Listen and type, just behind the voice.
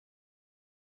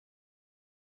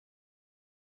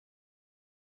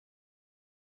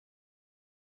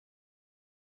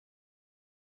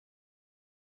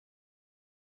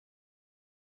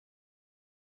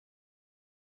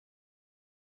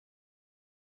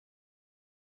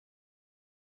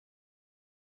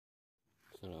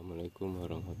Assalamualaikum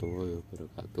warahmatullahi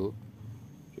wabarakatuh.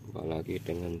 Jumpa lagi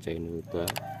dengan channel sudah.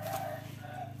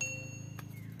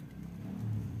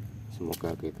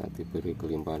 Semoga kita diberi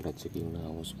kelimpahan rezeki oleh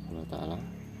Allah Subhanahu wa taala.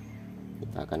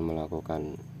 Kita akan melakukan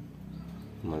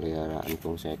pemeliharaan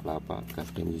bonsai kelapa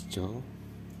gading hijau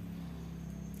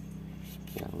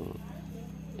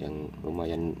yang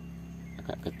lumayan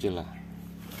agak kecil lah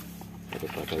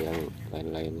daripada yang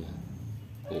lain-lainnya.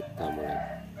 Kita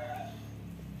mulai.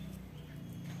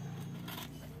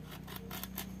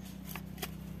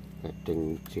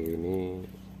 Gading hijau ini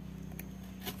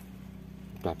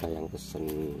udah ada yang pesen,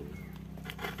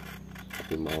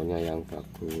 tapi maunya yang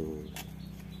bagus.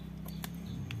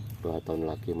 2 tahun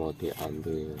lagi mau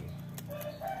diambil.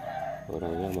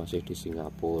 Orangnya masih di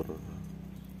Singapura,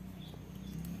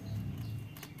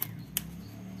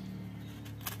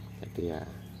 jadi ya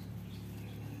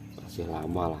masih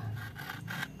lama lah.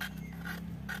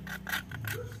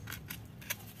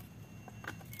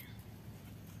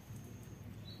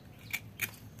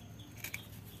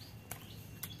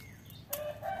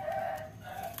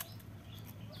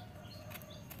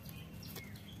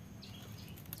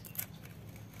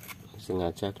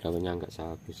 Sengaja daunnya nggak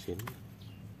saya habisin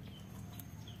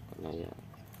karena ya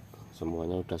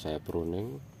semuanya udah saya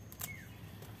pruning,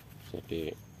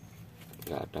 jadi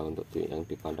nggak ada untuk yang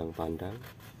dipandang-pandang.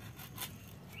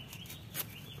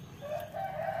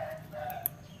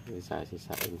 Ini saya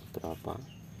sisain berapa.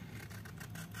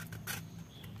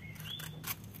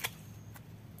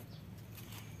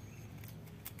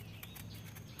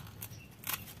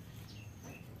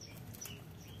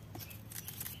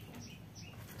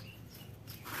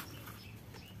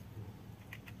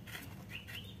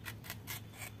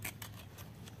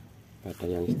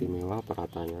 Ada yang istimewa,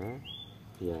 peratannya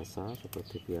biasa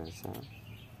seperti biasa.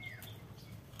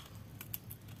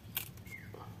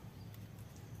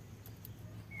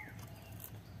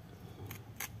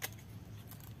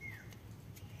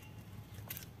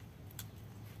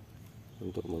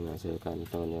 Untuk menghasilkan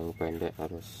daun yang pendek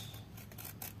harus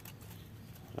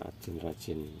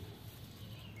rajin-rajin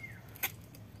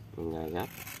menyayat.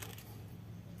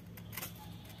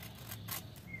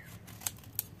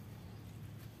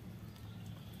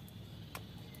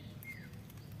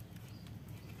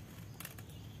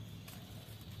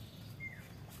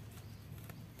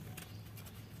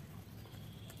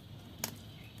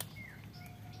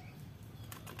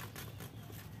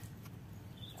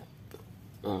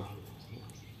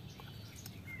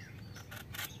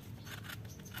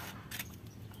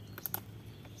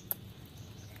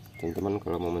 Teman-teman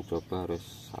kalau mau mencoba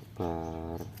harus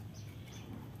sabar,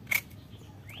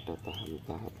 ada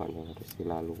tahapan-tahapan yang harus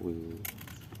dilalui.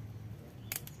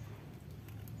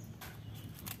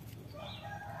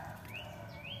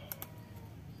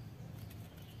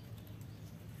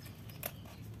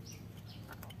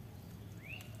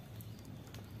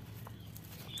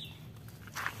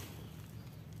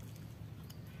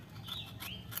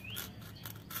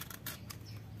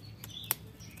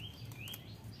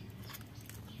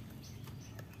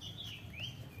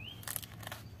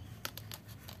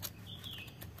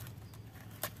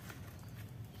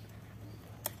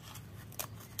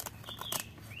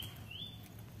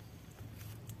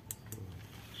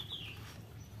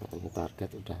 Ini target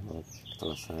udah mau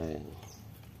selesai.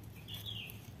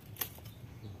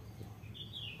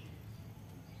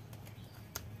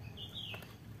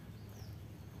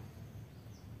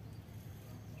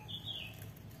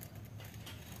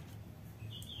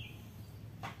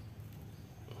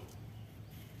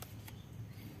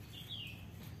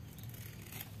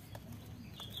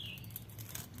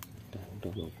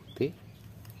 Udah mau putih.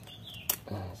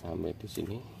 Sampai di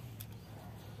sini.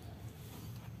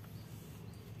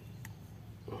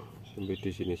 Sampai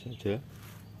di sini saja.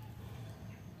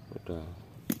 Udah.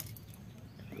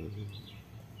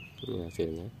 Ini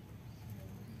hasilnya.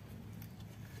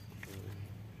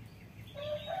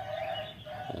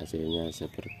 Hasilnya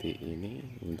seperti ini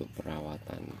untuk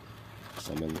perawatan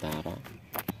sementara.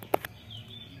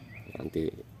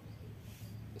 Nanti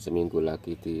seminggu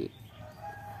lagi di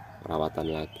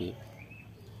perawatan lagi.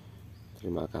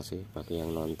 Terima kasih bagi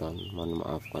yang nonton. Mohon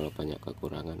maaf kalau banyak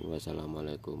kekurangan.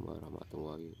 Wassalamualaikum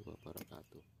warahmatullahi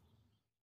wabarakatuh.